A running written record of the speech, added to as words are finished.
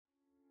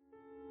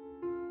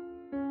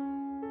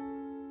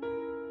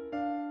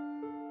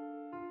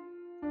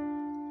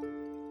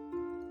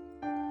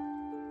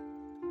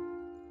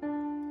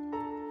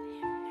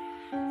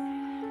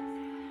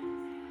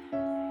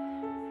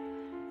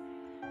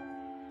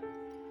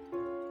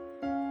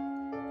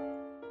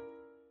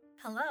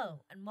Hello,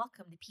 and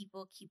welcome to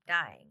People Keep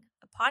Dying,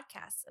 a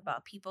podcast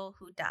about people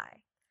who die.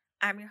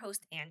 I'm your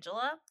host,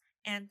 Angela,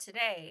 and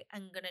today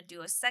I'm going to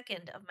do a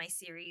second of my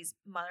series,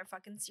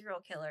 Motherfucking Serial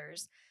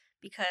Killers,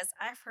 because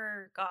I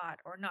forgot,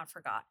 or not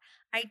forgot,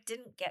 I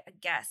didn't get a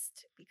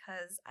guest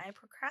because I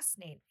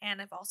procrastinate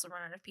and I've also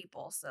run out of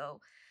people.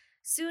 So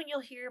soon you'll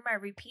hear my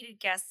repeated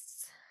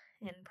guests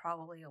in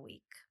probably a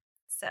week.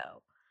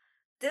 So,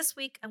 this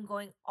week, I'm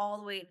going all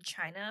the way to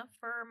China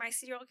for my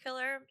serial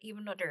killer,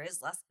 even though there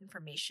is less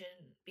information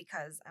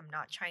because I'm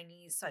not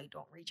Chinese, so I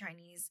don't read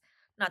Chinese.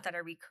 Not that I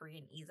read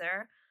Korean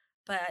either,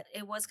 but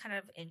it was kind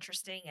of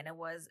interesting and it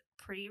was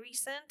pretty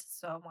recent,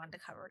 so I wanted to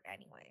cover it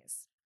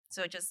anyways.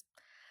 So just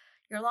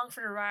you're along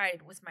for the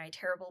ride with my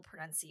terrible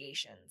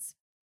pronunciations.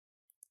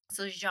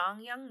 So Zhang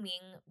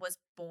Yangming was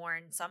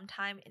born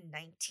sometime in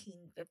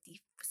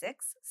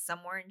 1956,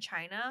 somewhere in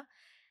China,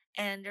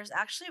 and there's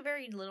actually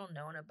very little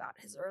known about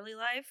his early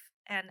life,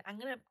 and I'm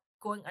gonna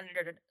going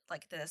under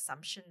the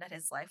assumption that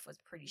his life was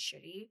pretty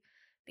shitty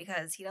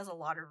because he does a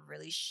lot of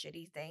really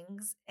shitty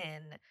things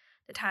in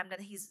the time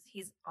that he's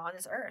on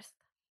this earth.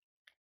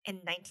 In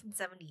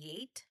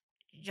 1978,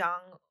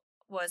 Zhang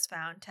was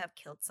found to have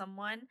killed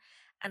someone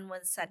and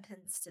was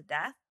sentenced to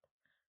death,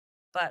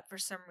 but for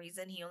some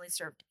reason he only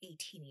served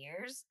 18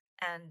 years,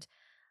 and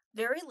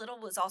very little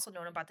was also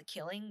known about the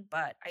killing,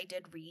 but I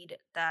did read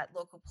that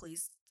local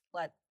police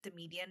let the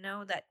media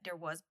know that there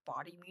was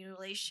body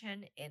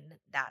mutilation in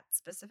that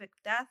specific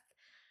death,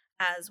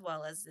 as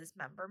well as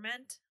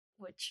dismemberment,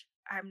 which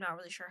I'm not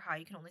really sure how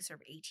you can only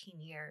serve 18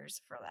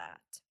 years for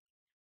that.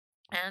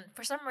 And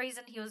for some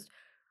reason, he was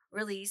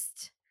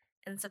released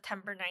in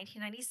September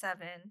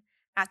 1997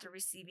 after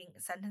receiving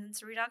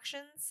sentence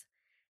reductions,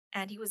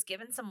 and he was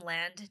given some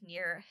land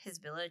near his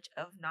village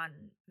of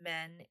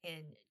Nanmen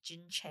in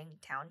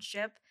Jincheng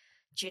Township,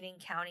 Jining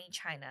County,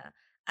 China,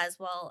 as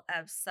well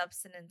as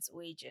subsistence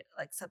wages,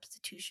 like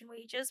substitution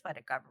wages by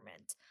the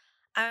government.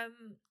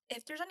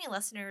 If there's any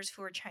listeners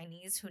who are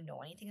Chinese who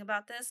know anything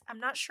about this, I'm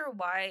not sure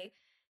why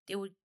they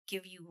would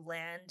give you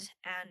land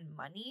and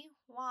money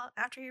while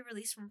after you're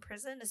released from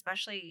prison,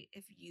 especially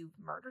if you've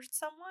murdered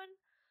someone.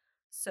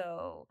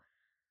 So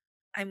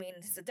I mean,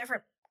 it's a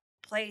different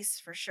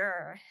place for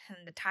sure,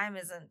 and the time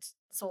isn't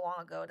so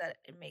long ago that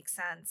it makes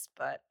sense.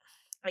 But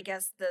I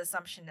guess the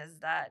assumption is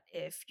that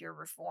if you're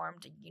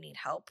reformed and you need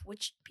help,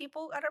 which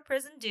people out of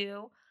prison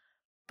do,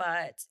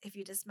 but if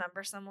you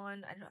dismember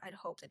someone, I'd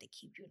hope that they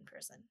keep you in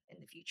prison in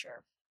the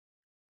future.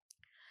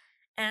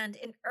 And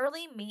in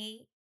early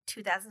May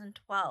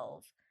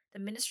 2012, the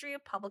Ministry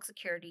of Public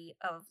Security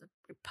of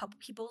the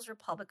People's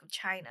Republic of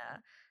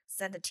China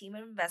sent a team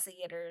of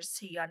investigators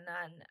to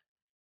Yunnan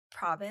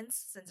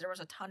province since there was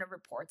a ton of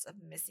reports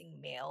of missing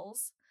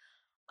males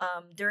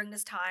during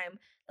this time.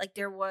 Like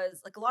there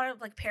was like a lot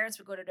of like parents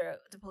would go to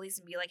the police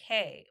and be like,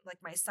 hey, like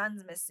my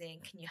son's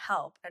missing, can you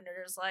help? And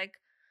there's like,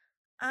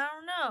 I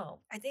don't know,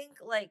 I think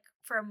like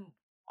from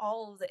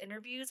all of the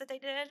interviews that they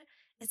did,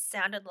 it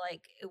sounded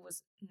like it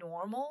was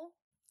normal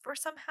for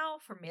somehow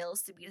for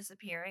males to be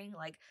disappearing.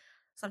 Like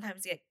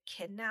sometimes they get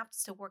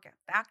kidnapped to work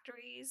at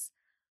factories.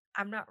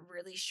 I'm not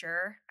really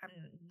sure. I've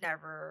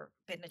never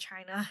been to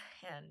China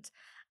and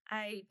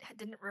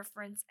didn't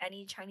reference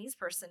any Chinese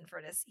person for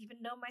this, even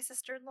though my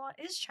sister in law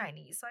is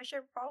Chinese. So I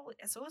should probably,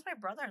 so was my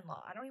brother in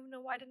law. I don't even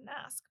know why I didn't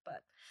ask,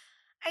 but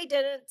I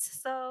didn't.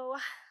 So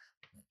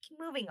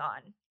moving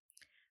on.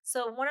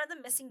 So one of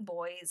the missing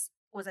boys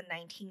was a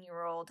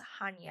 19-year-old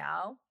Han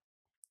Yao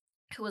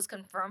who was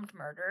confirmed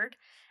murdered,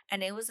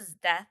 and it was his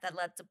death that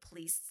led to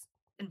police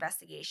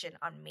investigation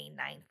on May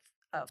 9th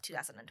of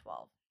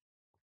 2012.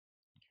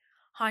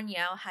 Han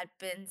Yao had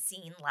been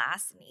seen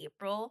last in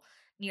April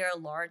near a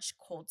large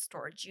cold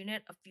storage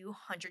unit a few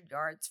hundred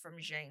yards from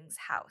Zheng's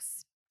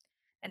house.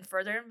 And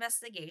further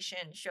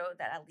investigation showed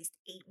that at least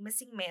 8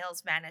 missing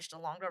males vanished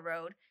along the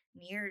road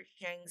near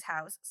Zheng's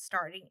house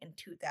starting in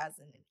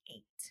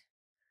 2008.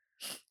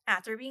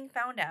 After being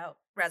found out,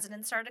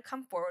 residents started to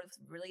come forward with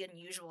really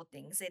unusual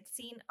things they'd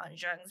seen on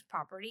Zheng's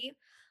property,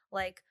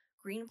 like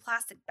green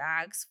plastic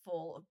bags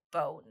full of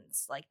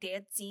bones. Like they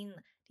had seen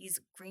these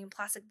green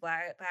plastic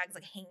bags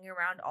like hanging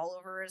around all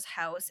over his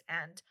house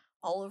and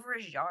all over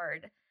his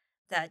yard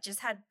that just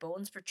had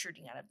bones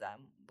protruding out of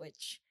them,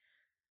 which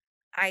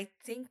I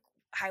think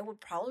I would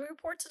probably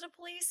report to the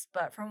police,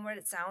 but from what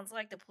it sounds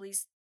like, the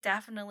police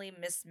definitely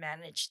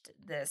mismanaged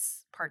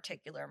this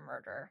particular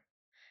murder.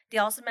 They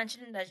also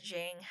mentioned that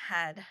Zhang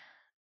had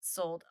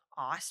sold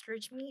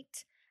ostrich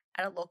meat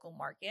at a local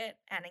market,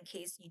 and in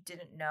case you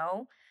didn't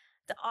know,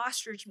 the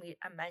ostrich meat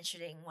I'm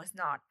mentioning was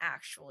not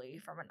actually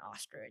from an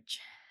ostrich.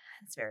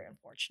 It's very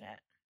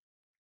unfortunate.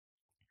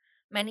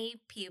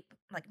 Many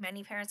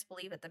parents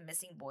believe that the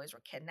missing boys were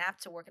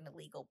kidnapped to work in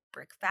illegal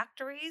brick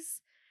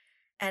factories,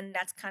 and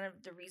that's kind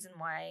of the reason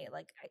why.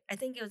 Like, I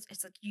think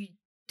it's like you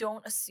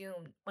don't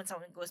assume when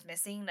someone goes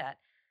missing that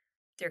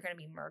they're going to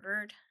be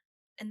murdered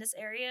in this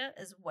area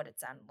is what it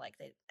sounded like.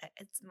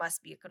 It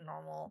must be a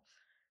normal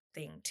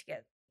thing to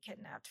get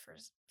kidnapped for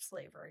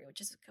slavery, which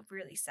is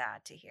really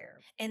sad to hear.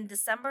 In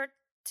December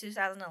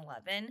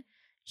 2011,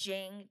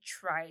 Zhang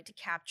tried to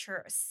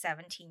capture a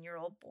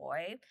 17-year-old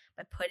boy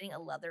by putting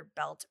a leather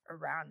belt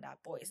around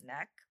that boy's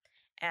neck.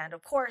 And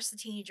of course, the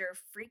teenager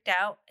freaked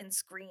out and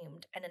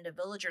screamed, and then the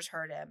villagers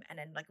heard him and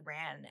then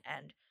ran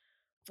and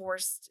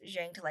forced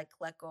Zhang to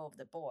let go of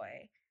the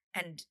boy.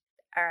 And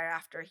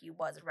after he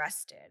was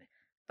arrested.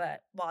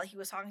 But while he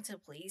was talking to the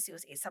police, he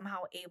was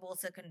somehow able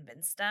to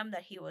convince them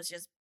that he was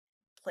just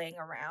playing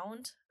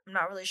around. I'm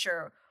not really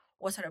sure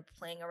what sort of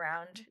playing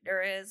around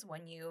there is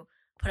when you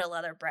put a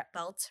leather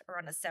belt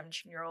around a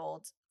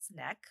 17-year-old's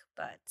neck,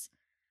 but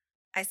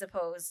I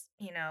suppose,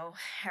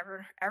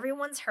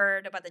 everyone's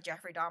heard about the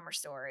Jeffrey Dahmer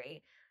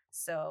story.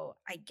 So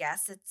I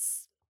guess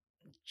it's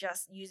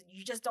just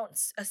you just don't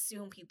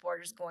assume people are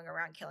just going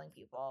around killing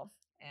people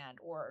and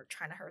or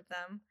trying to hurt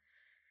them.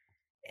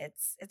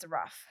 It's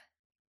rough.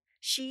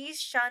 Shi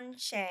Shun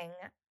Cheng,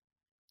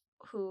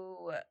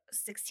 who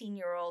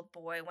 16-year-old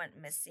boy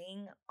went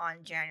missing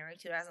on January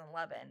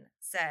 2011,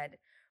 said,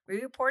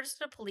 "We reported to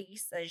the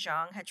police that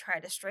Zhang had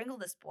tried to strangle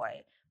this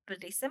boy,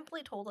 but they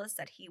simply told us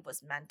that he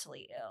was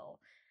mentally ill."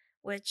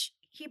 Which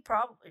he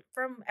probably,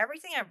 from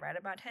everything I've read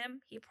about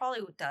him, he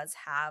probably does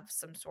have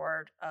some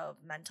sort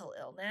of mental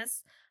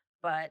illness,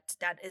 but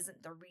that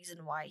isn't the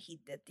reason why he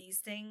did these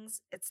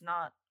things. It's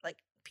not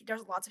like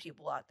there's lots of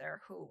people out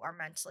there who are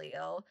mentally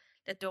ill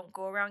that don't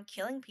go around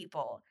killing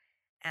people.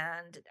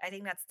 And I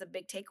think that's the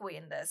big takeaway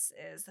in this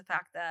is the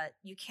fact that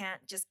you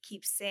can't just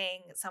keep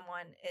saying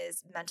someone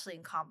is mentally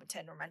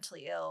incompetent or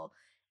mentally ill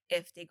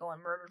if they go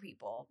and murder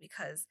people,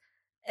 because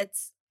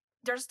it's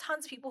there's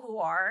tons of people who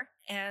are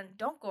and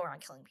don't go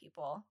around killing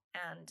people.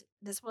 And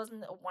this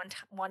wasn't a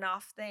one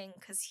off thing,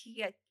 because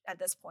he at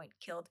this point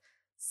killed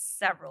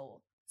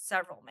several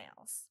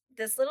males.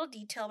 This little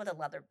detail with the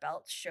leather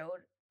belt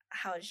showed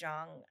how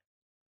Zhang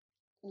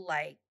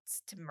liked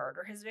to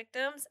murder his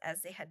victims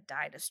as they had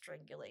died of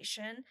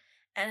strangulation.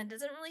 And it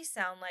doesn't really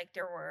sound like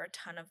there were a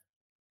ton of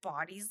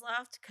bodies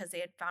left because they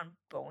had found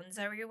bones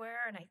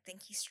everywhere. And I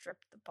think he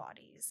stripped the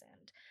bodies.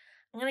 And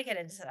I'm gonna get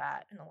into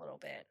that in a little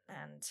bit.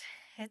 And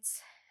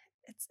it's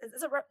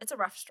it's a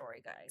rough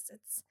story, guys.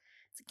 It's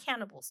a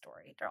cannibal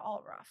story. They're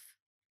all rough.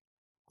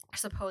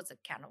 Supposed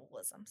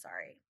cannibalism.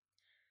 Sorry.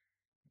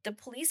 The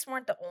police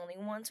weren't the only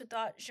ones who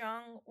thought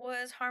Zhang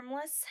was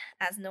harmless,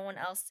 as no one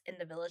else in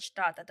the village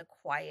thought that the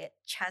quiet,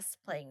 chess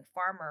playing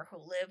farmer who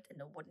lived in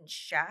the wooden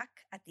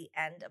shack at the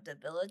end of the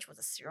village was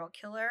a serial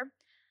killer.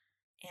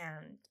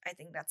 And I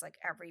think that's like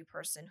every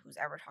person who's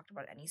ever talked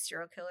about any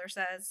serial killer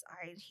says,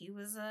 he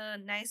was a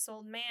nice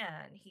old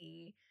man.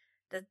 He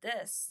did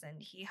this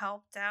and he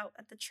helped out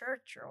at the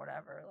church or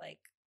whatever. Like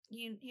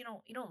you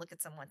don't look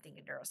at someone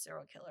thinking they're a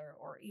serial killer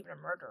or even a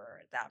murderer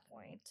at that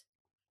point.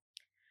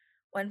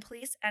 When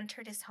police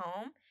entered his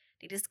home,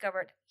 they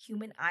discovered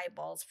human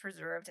eyeballs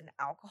preserved in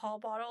alcohol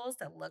bottles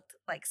that looked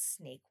like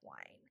snake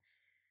wine.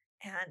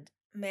 And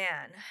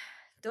man,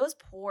 those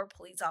poor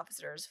police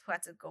officers who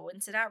had to go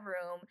into that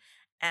room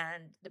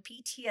and the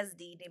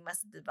PTSD they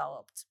must have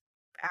developed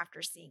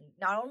after seeing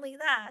not only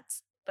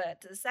that,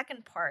 but the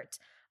second part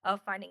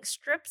of finding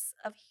strips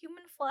of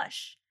human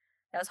flesh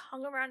that was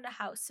hung around the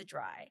house to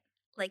dry,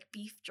 like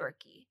beef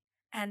jerky.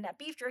 And that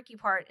beef jerky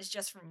part is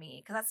just for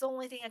me, because that's the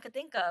only thing I could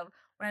think of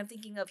when I'm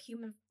thinking of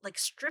like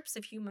strips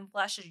of human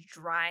flesh is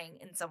drying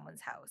in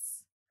someone's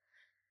house.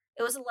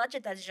 It was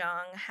alleged that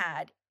Zhang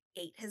had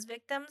ate his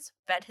victims,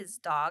 fed his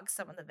dogs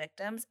some of the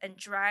victims, and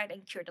dried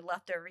and cured the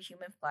leftover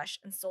human flesh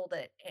and sold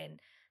it in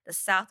the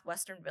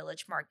southwestern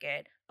village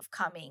market of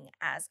Coming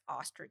as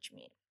ostrich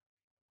meat,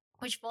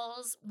 which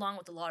falls along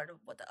with a lot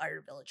of what the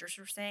other villagers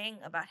were saying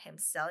about him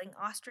selling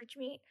ostrich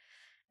meat.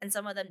 And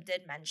some of them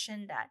did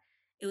mention that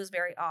it was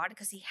very odd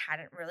because he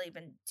hadn't really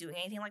been doing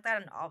anything like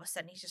that, and all of a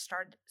sudden he just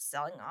started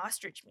selling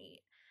ostrich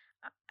meat.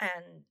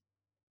 And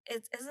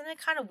isn't it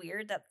kind of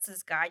weird that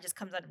this guy just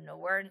comes out of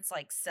nowhere and it's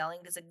like selling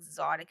this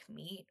exotic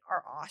meat?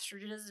 Are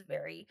ostriches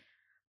very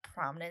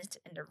prominent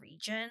in the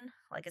region?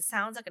 Like it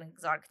sounds like an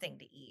exotic thing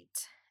to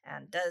eat.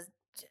 And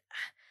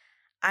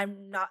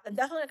I'm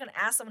definitely not gonna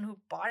ask someone who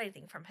bought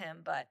anything from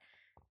him, but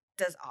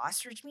does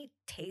ostrich meat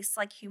taste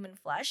like human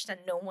flesh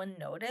that no one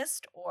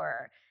noticed?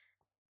 Or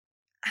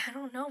I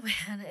don't know,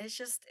 man.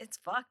 It's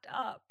fucked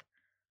up.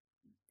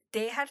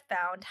 They had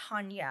found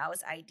Han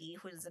Yao's ID,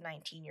 who is a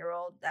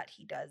 19-year-old that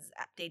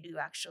they do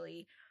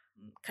actually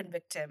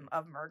convict him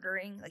of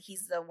murdering. Like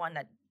he's the one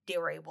that they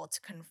were able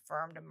to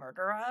confirm the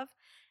murder of,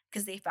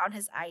 because they found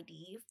his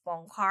ID,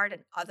 phone card,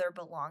 and other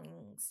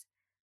belongings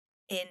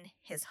in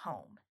his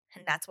home.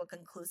 And that's what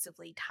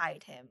conclusively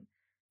tied him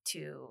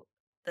to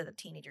the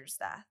teenager's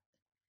death.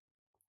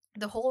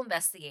 The whole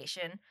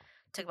investigation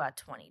took about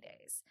 20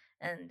 days.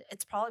 And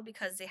it's probably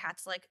because they had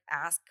to like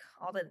ask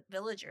all the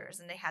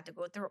villagers and they had to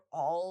go through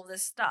all of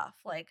this stuff.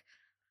 Like,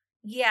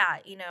 yeah,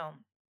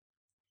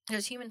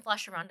 there's human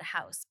flesh around the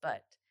house,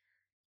 but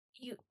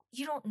you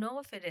don't know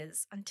if it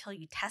is until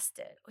you test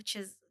it, which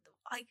is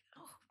like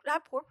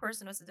that poor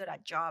person who has to do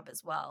that job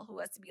as well, who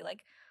has to be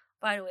like,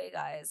 by the way,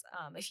 guys,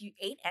 if you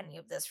ate any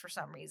of this for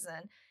some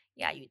reason,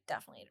 yeah, you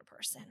definitely ate a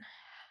person.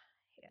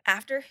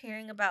 After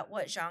hearing about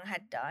what Zhang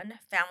had done,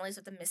 families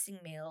of the missing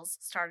males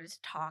started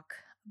to talk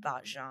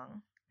about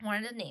Zhang.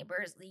 One of the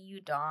neighbors, Li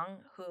Yudong,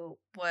 who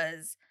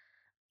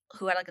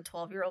had like a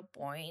 12-year-old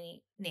boy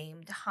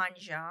named Han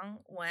Zhang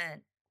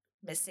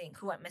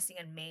who went missing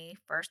in May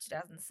 1st,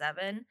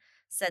 2007,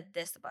 said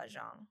this about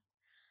Zhang.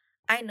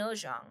 I know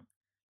Zhang.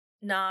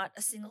 Not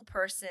a single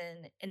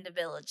person in the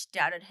village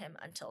doubted him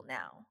until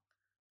now.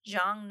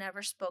 Zhang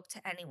never spoke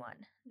to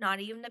anyone, not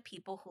even the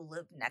people who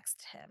lived next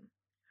to him.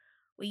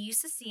 We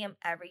used to see him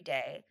every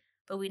day,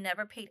 but we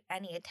never paid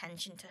any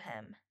attention to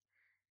him.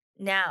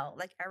 Now,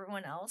 like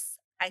everyone else,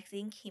 I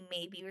think he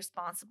may be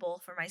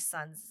responsible for my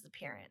son's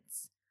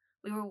disappearance.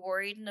 We were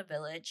worried in the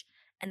village,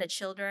 and the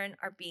children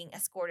are being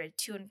escorted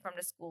to and from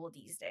the school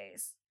these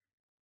days.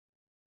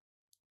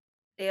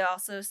 They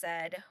also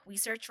said, we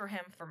searched for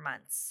him for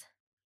months.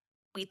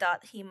 We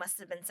thought he must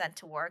have been sent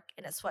to work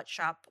in a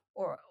sweatshop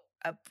or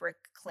a brick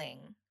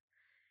cling.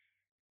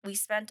 We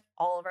spent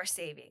all of our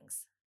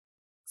savings,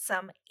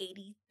 some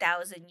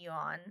 80,000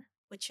 yuan,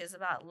 which is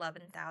about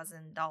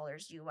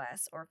 $11,000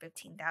 US or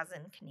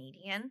 15,000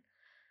 Canadian,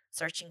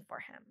 searching for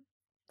him.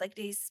 Like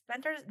they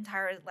spent their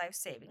entire life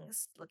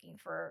savings looking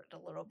for the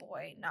little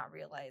boy, not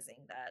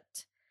realizing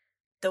that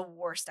the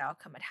worst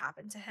outcome had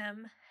happened to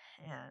him.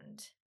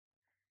 And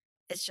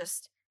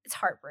it's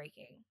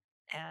heartbreaking.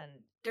 And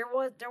there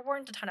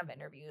weren't a ton of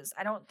interviews.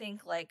 I don't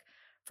think, like,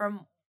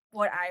 from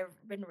what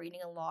I've been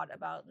reading a lot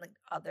about, like,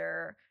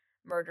 other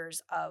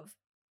murders of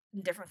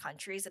different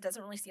countries, it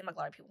doesn't really seem like a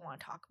lot of people want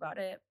to talk about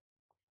it.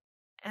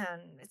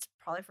 And it's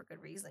probably for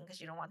good reason,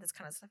 because you don't want this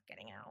kind of stuff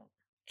getting out.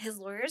 His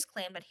lawyers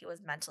claimed that he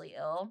was mentally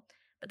ill,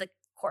 but the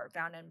court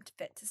found him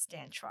fit to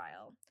stand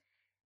trial.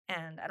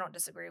 And I don't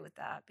disagree with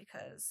that,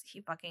 because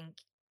he fucking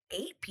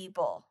ate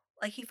people.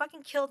 Like, he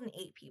fucking killed and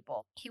ate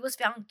people. He was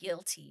found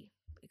guilty,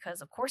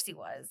 because of course he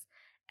was,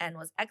 and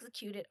was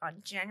executed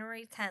on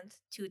January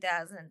 10th,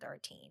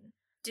 2013.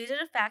 Due to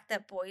the fact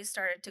that boys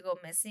started to go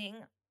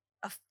missing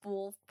a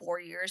full 4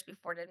 years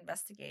before the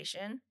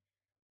investigation,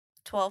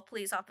 12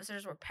 police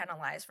officers were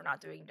penalized for not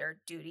doing their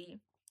duty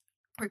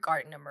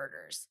regarding the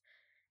murders.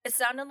 It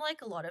sounded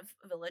like a lot of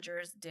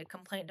villagers did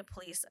complain to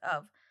police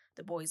of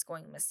the boys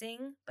going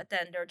missing, but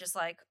then they're just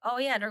like, oh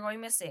yeah, they're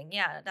going missing.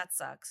 Yeah, that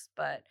sucks.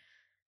 But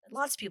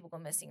lots of people go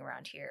missing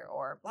around here,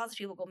 or lots of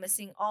people go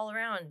missing all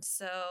around.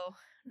 So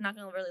I'm not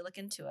going to really look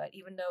into it,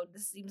 even though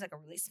this seems like a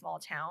really small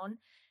town.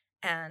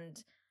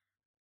 And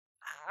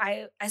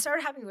I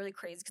started having really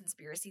crazy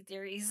conspiracy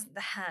theories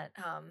that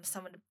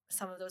some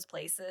of those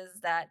places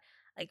that,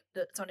 like,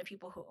 some of the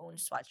people who own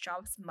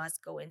sweatshops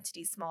must go into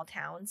these small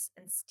towns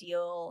and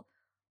steal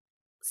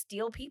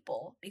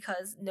people,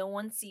 because no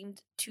one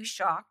seemed too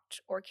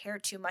shocked or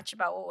cared too much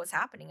about what was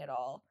happening at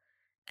all.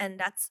 And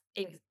that's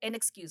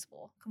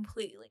inexcusable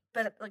completely.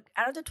 But, like,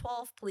 out of the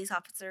 12 police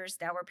officers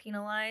that were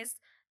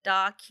penalized,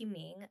 Da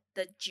Qiming,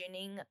 the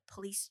Jining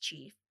police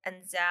chief,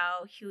 and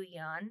Zhao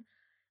Huyan,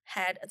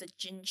 head of the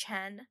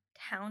Jinchen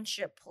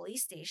Township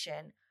Police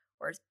Station,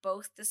 were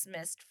both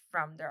dismissed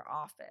from their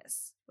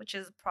office, which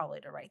is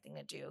probably the right thing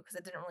to do, because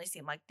it didn't really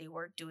seem like they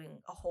were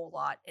doing a whole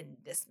lot in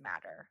this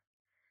matter.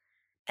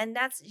 And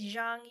that's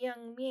Zhang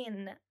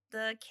Yangmin,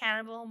 the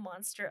cannibal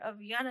monster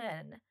of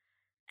Yunnan.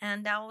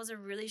 And that was a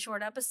really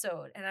short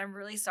episode, and I'm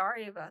really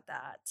sorry about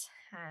that.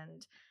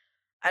 And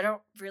I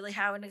don't really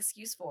have an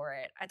excuse for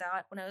it. I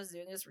thought when I was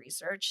doing this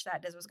research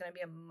that this was going to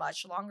be a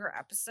much longer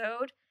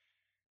episode.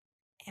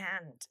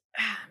 And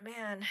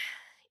man,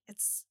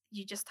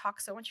 you just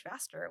talk so much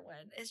faster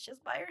when it's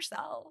just by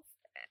yourself.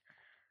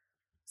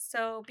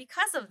 So,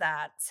 because of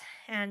that,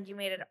 and you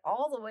made it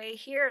all the way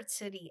here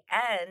to the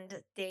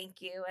end, thank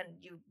you, and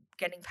you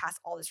getting past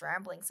all this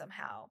rambling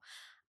somehow,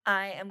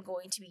 I am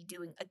going to be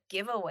doing a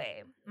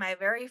giveaway, my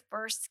very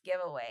first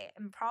giveaway,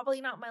 and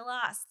probably not my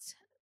last,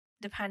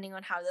 depending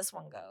on how this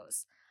one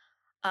goes.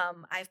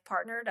 I've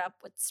partnered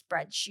up with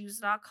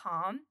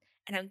spreadshoes.com,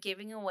 and I'm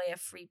giving away a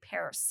free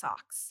pair of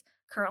socks.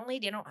 Currently,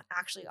 they don't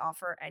actually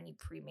offer any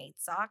pre-made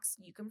socks.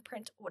 You can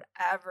print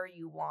whatever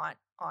you want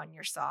on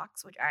your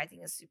socks, which I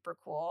think is super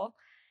cool.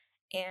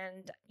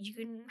 And you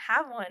can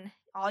have one.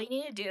 All you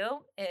need to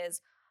do is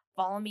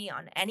follow me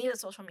on any of the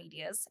social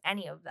medias,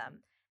 any of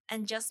them,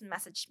 and just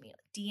message me,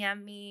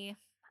 DM me,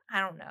 I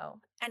don't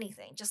know,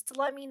 anything, just to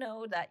let me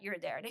know that you're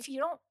there. And if you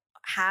don't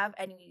have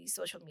any of these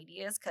social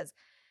medias, because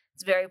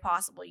it's very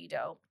possible you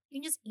don't, you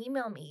can just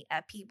email me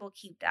at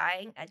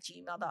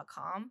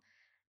peoplekeepdying@gmail.com,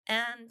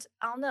 and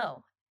I'll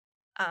know.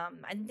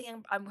 I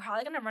think I'm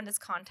probably going to run this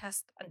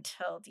contest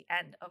until the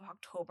end of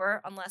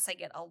October, unless I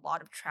get a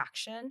lot of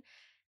traction.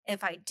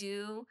 If I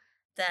do,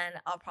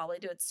 then I'll probably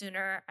do it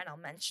sooner, and I'll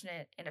mention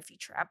it in a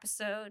future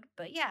episode.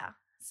 But yeah,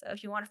 so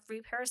if you want a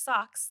free pair of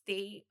socks,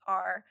 they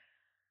are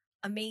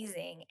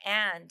amazing,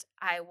 and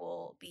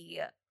I'll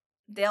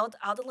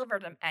deliver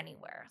them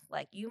anywhere.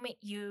 Like, all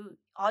you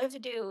have to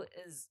do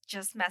is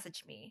just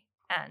message me,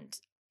 and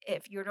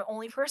if you're the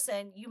only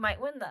person, you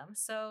might win them.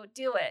 So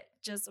do it.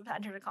 Just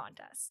enter the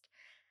contest.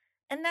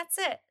 And that's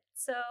it.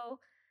 So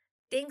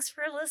Thanks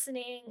for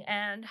listening,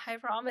 and I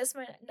promise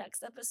my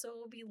next episode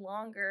will be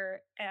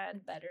longer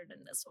and better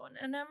than this one.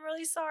 And I'm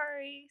really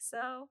sorry.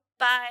 So,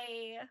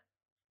 bye.